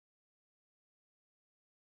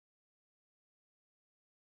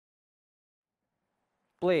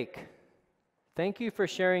Blake, thank you for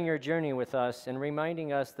sharing your journey with us and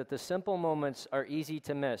reminding us that the simple moments are easy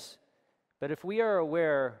to miss. But if we are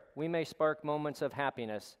aware, we may spark moments of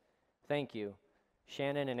happiness. Thank you.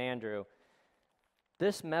 Shannon and Andrew.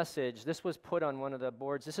 This message, this was put on one of the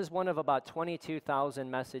boards. This is one of about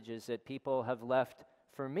 22,000 messages that people have left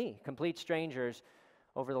for me, complete strangers,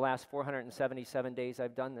 over the last 477 days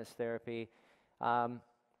I've done this therapy.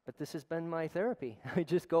 But this has been my therapy. I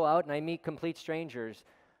just go out and I meet complete strangers.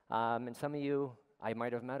 And some of you I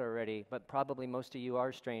might have met already, but probably most of you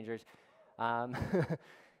are strangers.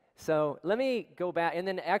 So let me go back. And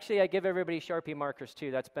then actually I give everybody Sharpie markers too.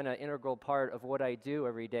 That's been an integral part of what I do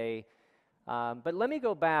every day. But let me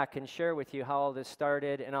go back and share with you how all this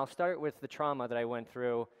started. And I'll start with the trauma that I went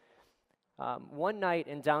through. One night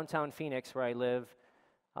in downtown Phoenix, where I live,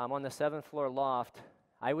 on the 7th floor loft,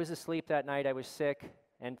 I was asleep that night. I was sick.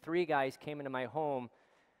 And 3 guys came into my home,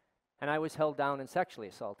 and I was held down and sexually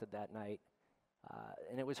assaulted that night.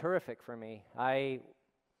 And it was horrific for me. I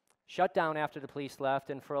shut down after the police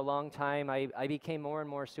left, and for a long time, I became more and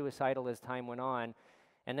more suicidal as time went on.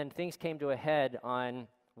 And then things came to a head on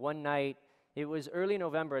one night. It was early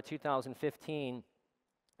November of 2015,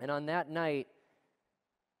 and on that night,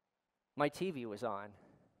 my TV was on.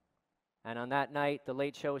 And on that night, The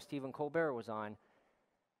Late Show with Stephen Colbert was on,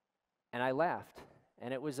 and I laughed.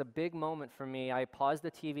 And it was a big moment for me. I paused the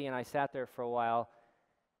TV and I sat there for a while.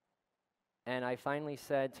 And I finally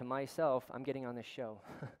said to myself, I'm getting on this show.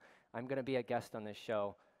 I'm going to be a guest on this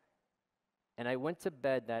show. And I went to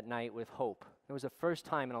bed that night with hope. It was the first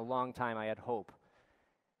time in a long time I had hope.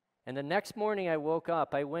 And the next morning I woke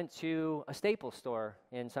up. I went to a Staples store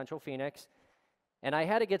in Central Phoenix. And I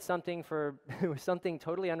had to get something it was something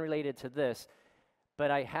totally unrelated to this. But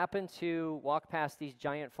I happened to walk past these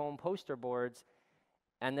giant foam poster boards.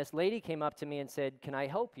 And this lady came up to me and said, "Can I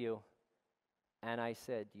help you?" And I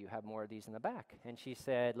said, "Do you have more of these in the back?" And she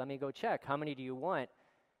said, "Let me go check. How many do you want?"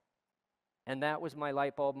 And that was my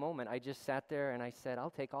light bulb moment. I just sat there and I said,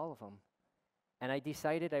 "I'll take all of them." And I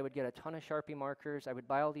decided I would get a ton of Sharpie markers. I would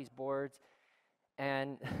buy all these boards.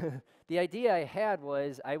 And the idea I had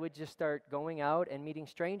was I would just start going out and meeting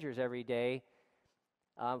strangers every day,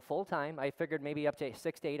 full time. I figured maybe up to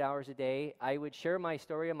 6 to 8 hours a day. I would share my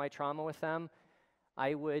story of my trauma with them.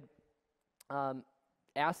 I would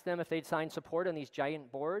ask them if they'd sign support on these giant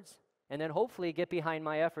boards, and then hopefully get behind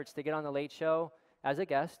my efforts to get on The Late Show as a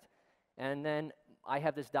guest. And then I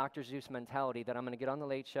have this Dr. Seuss mentality that I'm going to get on The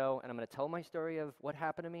Late Show, and I'm going to tell my story of what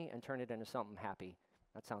happened to me and turn it into something happy.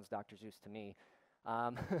 That sounds Dr. Seuss to me.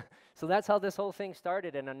 So that's how this whole thing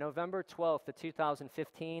started. And on November 12th of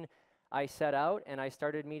 2015, I set out and I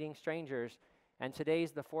started meeting strangers. And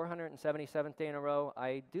today's the 477th day in a row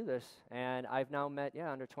I do this, and I've now met,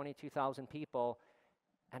 under 22,000 people,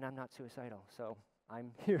 and I'm not suicidal, so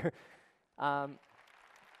I'm here.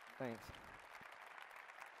 Thanks.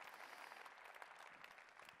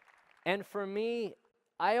 And for me,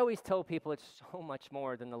 I always tell people it's so much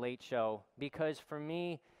more than The Late Show, because for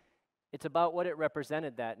me, it's about what it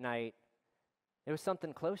represented that night. It was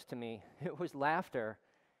something close to me. It was laughter.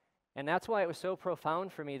 And that's why it was so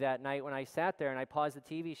profound for me that night when I sat there and I paused the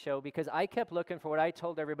TV show, because I kept looking for what I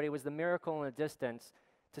told everybody was the miracle in the distance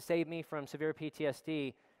to save me from severe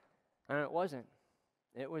PTSD, and it wasn't.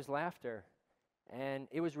 It was laughter. And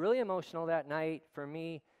it was really emotional that night for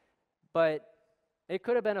me, but it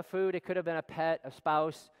could have been a food, it could have been a pet, a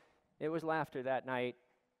spouse. It was laughter that night.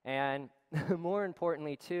 And more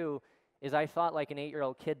importantly, too, is I thought like an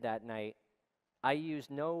 8-year-old kid that night. I used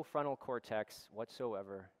no frontal cortex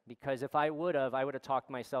whatsoever, because if I would have talked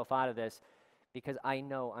myself out of this, because I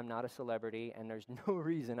know I'm not a celebrity and there's no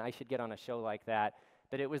reason I should get on a show like that.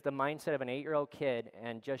 But it was the mindset of an 8-year-old kid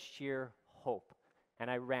and just sheer hope, and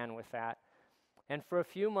I ran with that. And for a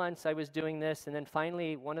few months I was doing this, and then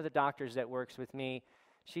finally one of the doctors that works with me,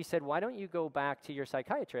 she said, "Why don't you go back to your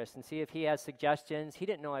psychiatrist and see if he has suggestions?" He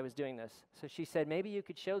didn't know I was doing this. So she said, "Maybe you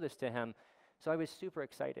could show this to him." So I was super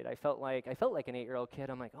excited. I felt like an 8-year-old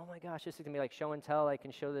kid. I'm like, oh my gosh, this is going to be like show and tell. I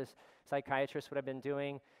can show this psychiatrist what I've been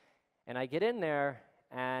doing. And I get in there,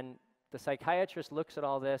 and the psychiatrist looks at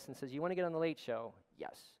all this and says, "You want to get on The Late Show?"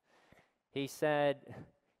 Yes. He said,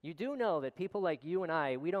 "You do know that people like you and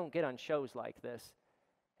I, we don't get on shows like this."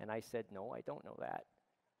 And I said, "No, I don't know that."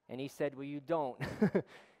 And he said, "Well, you don't."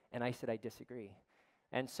 And I said, "I disagree."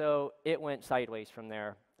 And so it went sideways from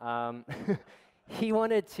there. He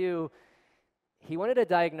wanted to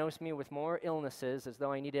diagnose me with more illnesses, as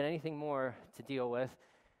though I needed anything more to deal with.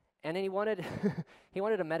 And then he wanted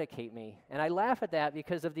to medicate me. And I laugh at that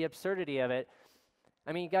because of the absurdity of it.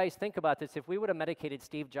 I mean, guys, think about this. If we would have medicated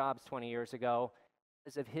Steve Jobs 20 years ago,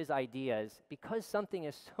 because of his ideas. Because something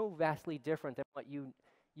is so vastly different than what you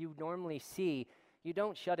normally see, you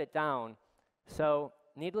don't shut it down. So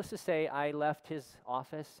needless to say, I left his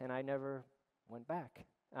office and I never went back.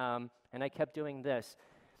 And I kept doing this.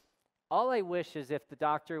 All I wish is if the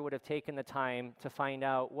doctor would have taken the time to find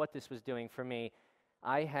out what this was doing for me.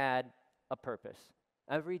 I had a purpose.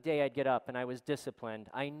 Every day I'd get up and I was disciplined.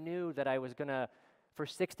 I knew that I was going to, for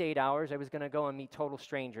 6 to 8 hours, I was going to go and meet total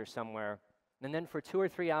strangers somewhere. And then for 2 or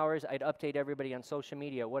 3 hours, I'd update everybody on social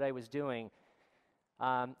media what I was doing.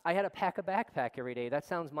 I had to pack a backpack every day. That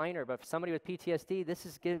sounds minor, but for somebody with PTSD, this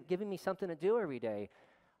is giving me something to do every day.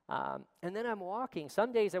 And then I'm walking.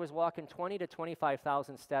 Some days I was walking 20 to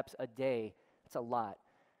 25,000 steps a day. That's a lot.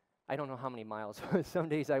 I don't know how many miles. Some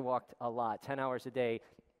days I walked a lot, 10 hours a day.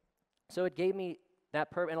 So it gave me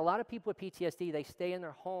that purpose. And a lot of people with PTSD, they stay in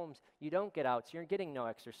their homes. You don't get out, so you're getting no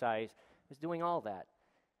exercise. I was doing all that.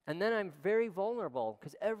 And then I'm very vulnerable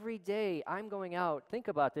because every day I'm going out. Think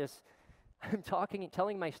about this. I'm talking and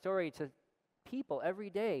telling my story to people every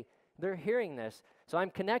day. They're hearing this. So I'm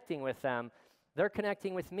connecting with them. They're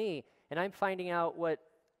connecting with me. And I'm finding out what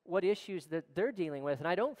issues that they're dealing with, and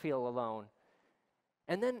I don't feel alone.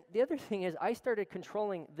 And then the other thing is I started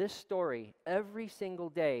controlling this story every single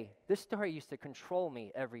day. This story used to control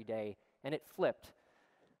me every day, and it flipped.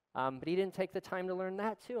 But he didn't take the time to learn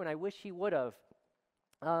that too, and I wish he would have.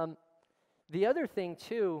 The other thing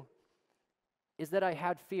too is that I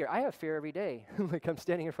had fear. I have fear every day. Like I'm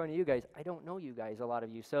standing in front of you guys. I don't know you guys, a lot of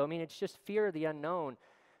you. So, I mean, it's just fear of the unknown.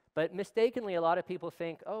 But mistakenly, a lot of people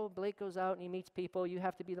think, oh, Blake goes out and he meets people. You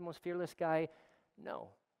have to be the most fearless guy. No.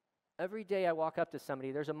 Every day I walk up to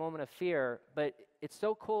somebody, there's a moment of fear. But it's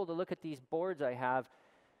so cool to look at these boards I have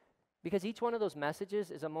because each one of those messages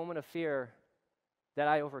is a moment of fear that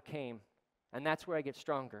I overcame. And that's where I get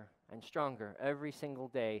stronger and stronger every single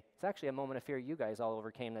day. It's actually a moment of fear you guys all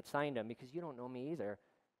overcame that signed him because you don't know me either.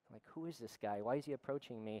 I'm like, who is this guy? Why is he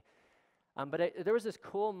approaching me? But there was this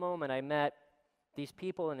cool moment. I met these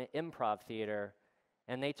people in an improv theater,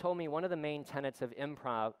 and they told me one of the main tenets of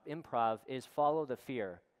improv is follow the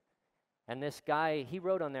fear. And this guy, he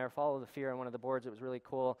wrote on there, follow the fear on one of the boards. It was really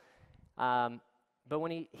cool. But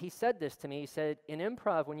when he said this to me, he said, in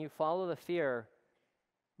improv, when you follow the fear,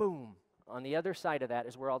 boom, on the other side of that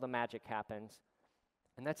is where all the magic happens.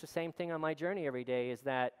 And that's the same thing on my journey every day, is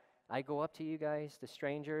that I go up to you guys, the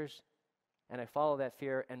strangers, and I follow that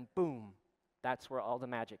fear, and boom, that's where all the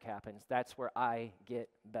magic happens. That's where I get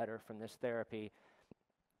better from this therapy.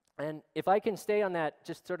 And if I can stay on that,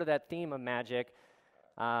 just sort of that theme of magic,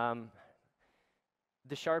 the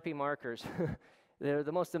Sharpie markers, they're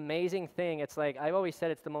the most amazing thing. It's like, I've always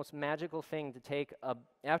said it's the most magical thing to take.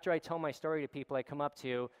 After I tell my story to people I come up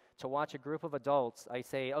to watch a group of adults, I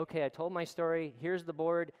say, okay, I told my story, here's the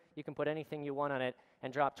board, you can put anything you want on it,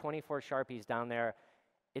 and drop 24 Sharpies down there.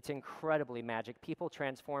 It's incredibly magic. People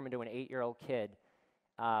transform into an 8-year-old kid.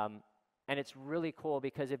 And it's really cool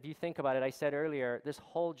because if you think about it, I said earlier, this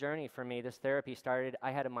whole journey for me, this therapy started,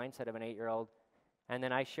 I had a mindset of an 8-year-old. And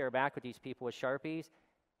then I share back with these people with Sharpies,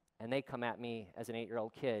 and they come at me as an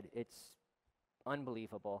 8-year-old kid. It's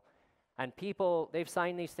unbelievable. And people, they've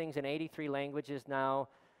signed these things in 83 languages now.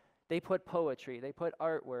 They put poetry, they put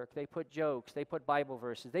artwork, they put jokes, they put Bible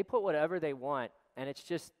verses, they put whatever they want. And it's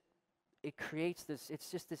just, it creates this, it's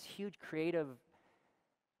just this huge creative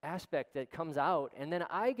aspect that comes out. And then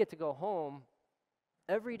I get to go home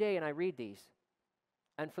every day and I read these.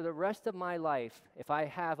 And for the rest of my life, if I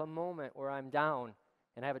have a moment where I'm down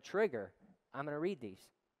and I have a trigger, I'm going to read these.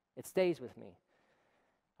 It stays with me.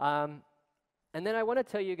 And then I want to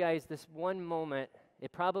tell you guys this one moment.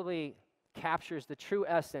 It probably captures the true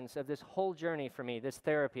essence of this whole journey for me, this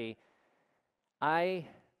therapy. I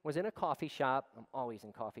was in a coffee shop. I'm always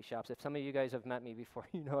in coffee shops. If some of you guys have met me before,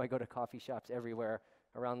 you know I go to coffee shops everywhere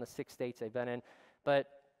around the 6 states I've been in. But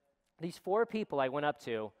these 4 people I went up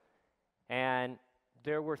to, and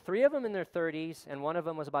there were 3 of them in their 30s, and one of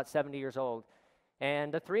them was about 70 years old.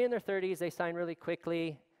 And the 3 in their 30s, they signed really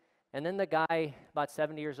quickly. And then the guy, about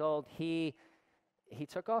 70 years old, he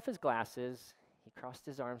took off his glasses, he crossed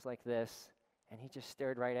his arms like this, and he just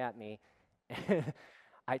stared right at me.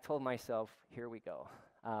 I told myself, here we go.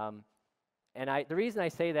 And the reason I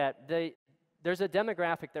say that, there's a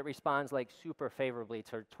demographic that responds like super favorably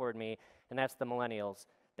toward me, and that's the millennials.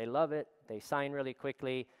 They love it. They sign really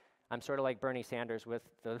quickly. I'm sort of like Bernie Sanders with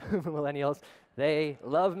the millennials. They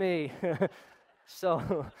love me.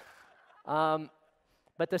 So,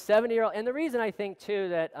 but the 70-year-old, and the reason I think too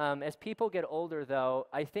that as people get older though,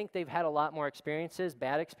 I think they've had a lot more experiences,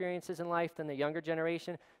 bad experiences in life than the younger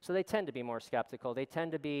generation, so they tend to be more skeptical. They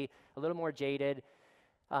tend to be a little more jaded.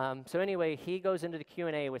 So anyway, he goes into the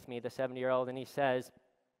Q&A with me, the 70-year-old, and he says,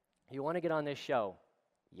 "You want to get on this show?"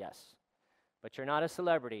 "Yes." "But you're not a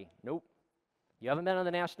celebrity?" "Nope." "You haven't been on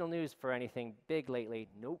the national news for anything big lately?"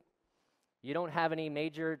 "Nope." "You don't have any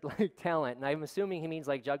major talent?" And I'm assuming he means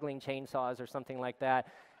like juggling chainsaws or something like that.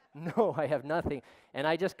 "No, I have nothing." And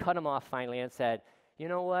I just cut him off finally and said, "You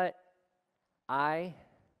know what? I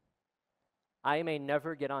may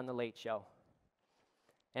never get on the Late Show."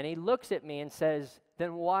 And he looks at me and says,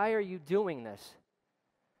 "Then why are you doing this?"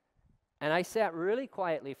 And I sat really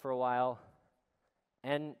quietly for a while,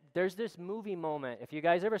 and there's this movie moment. If you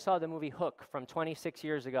guys ever saw the movie Hook from 26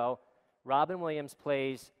 years ago, Robin Williams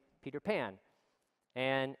plays Peter Pan.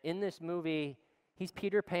 And in this movie, he's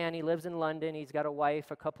Peter Pan. He lives in London. He's got a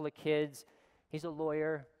wife, a couple of kids. He's a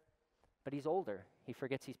lawyer, but he's older. He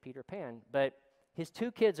forgets he's Peter Pan. But his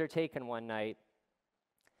 2 kids are taken one night,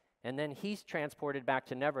 and then he's transported back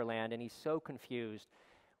to Neverland, and he's so confused.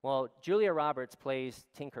 Well, Julia Roberts plays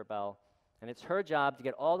Tinkerbell, and it's her job to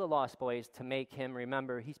get all the Lost Boys to make him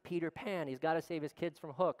remember he's Peter Pan. He's got to save his kids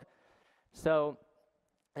from Hook. So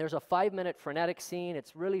there's a 5-minute frenetic scene.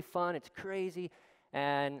 It's really fun. It's crazy.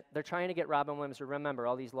 And they're trying to get Robin Williams to remember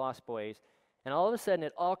all these Lost Boys. And all of a sudden,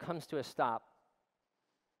 it all comes to a stop.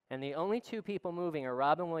 And the only 2 people moving are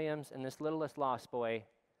Robin Williams and this littlest Lost Boy.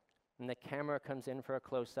 And the camera comes in for a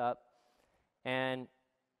close-up. And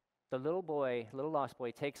the little Lost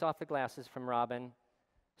Boy, takes off the glasses from Robin,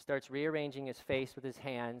 starts rearranging his face with his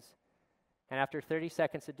hands. And after 30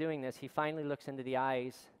 seconds of doing this, he finally looks into the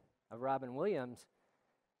eyes of Robin Williams,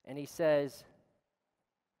 and he says,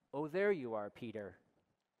 "Oh, there you are, Peter."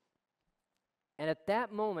 And at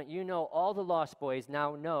that moment, you know all the Lost Boys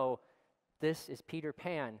now know this is Peter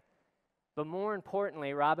Pan. But more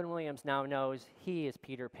importantly, Robin Williams now knows he is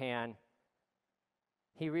Peter Pan.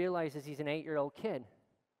 He realizes he's an 8-year-old kid.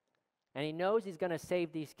 And he knows he's going to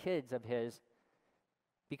save these kids of his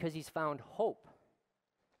because he's found hope.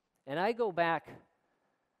 And I go back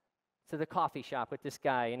to the coffee shop with this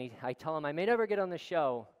guy, and I tell him, "I may never get on the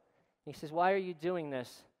show." He says, "Why are you doing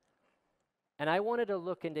this?" And I wanted to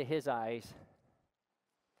look into his eyes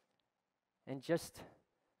and just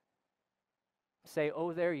say,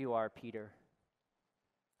 "Oh, there you are, Peter."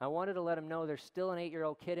 I wanted to let him know there's still an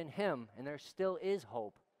 8-year-old kid in him, and there still is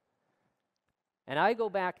hope. And I go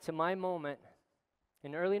back to my moment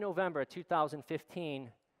in early November of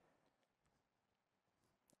 2015.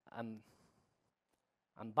 I'm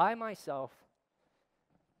by myself.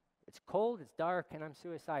 It's cold, it's dark, and I'm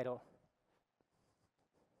suicidal.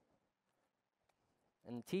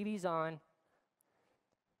 And the TV's on,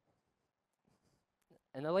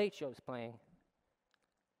 and the Late Show's playing.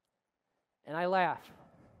 And I laugh.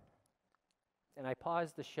 And I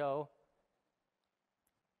pause the show.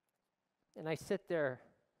 And I sit there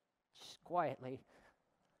just quietly.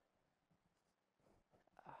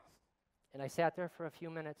 And I sat there for a few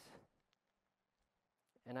minutes.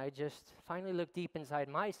 And I just finally looked deep inside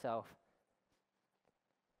myself.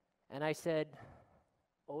 And I said,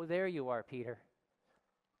 "Oh, there you are, Peter."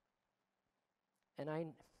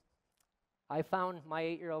 And I found my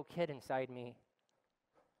 8-year-old kid inside me.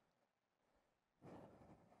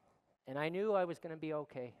 And I knew I was going to be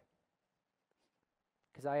okay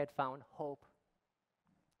because I had found hope.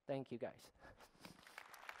 Thank you, guys.